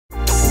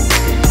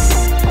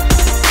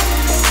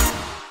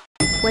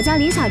我叫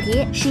林小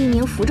笛，是一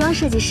名服装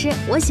设计师。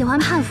我喜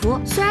欢汉服，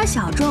虽然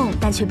小众，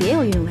但却别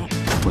有韵味。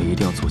我一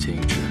定要组建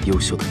一支优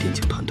秀的电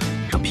竞团队，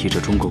让披着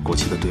中国国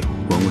旗的队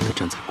伍稳稳地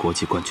站在国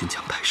际冠军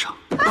讲台上。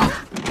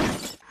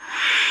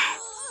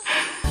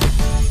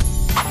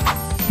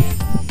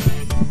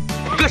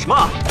干什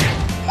么？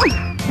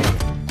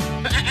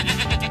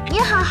你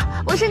好，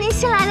我是您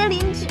新来的邻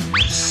居。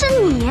是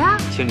你呀？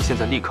请你现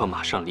在立刻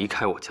马上离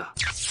开我家。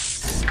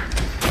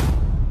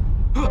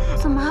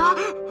怎么了？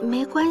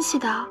没关系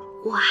的，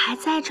我还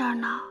在这儿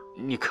呢。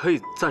你可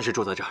以暂时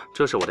住在这儿，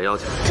这是我的要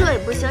求。这也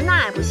不行，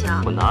那也不行。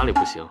我哪里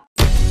不行？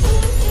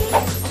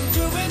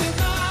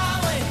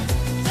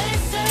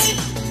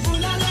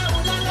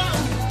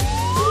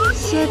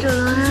谢主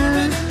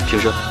任。平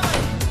身。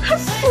还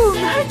锁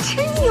门，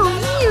真有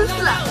意思。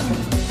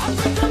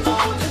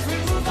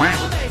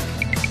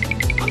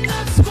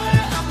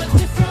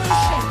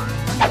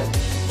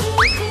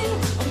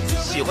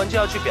喜欢就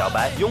要去表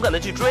白，勇敢的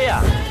去追啊！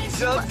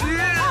小迪，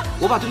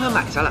我把对面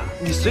买下来，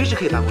你随时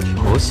可以搬过去。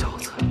好小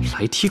子，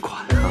来踢馆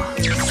啊！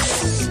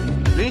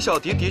林小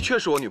迪的确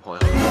是我女朋友。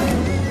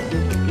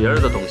别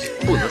人的东西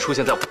不能出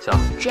现在我家。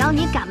只要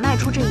你敢迈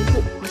出这一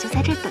步，我就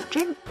在这等着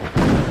你。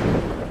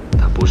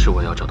他不是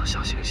我要找的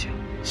小星星。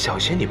小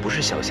仙，你不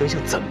是小星星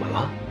怎么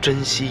了？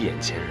珍惜眼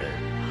前人。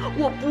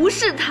我不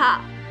是他。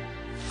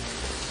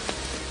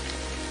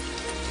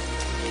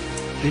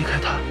离开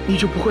他，你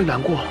就不会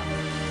难过了。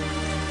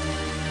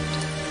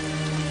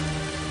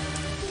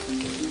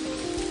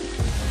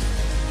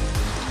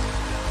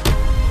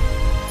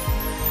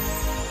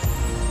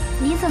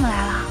你怎么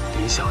来了？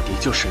林小迪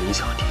就是林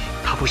小迪，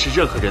他不是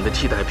任何人的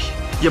替代品，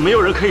也没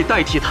有人可以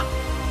代替他。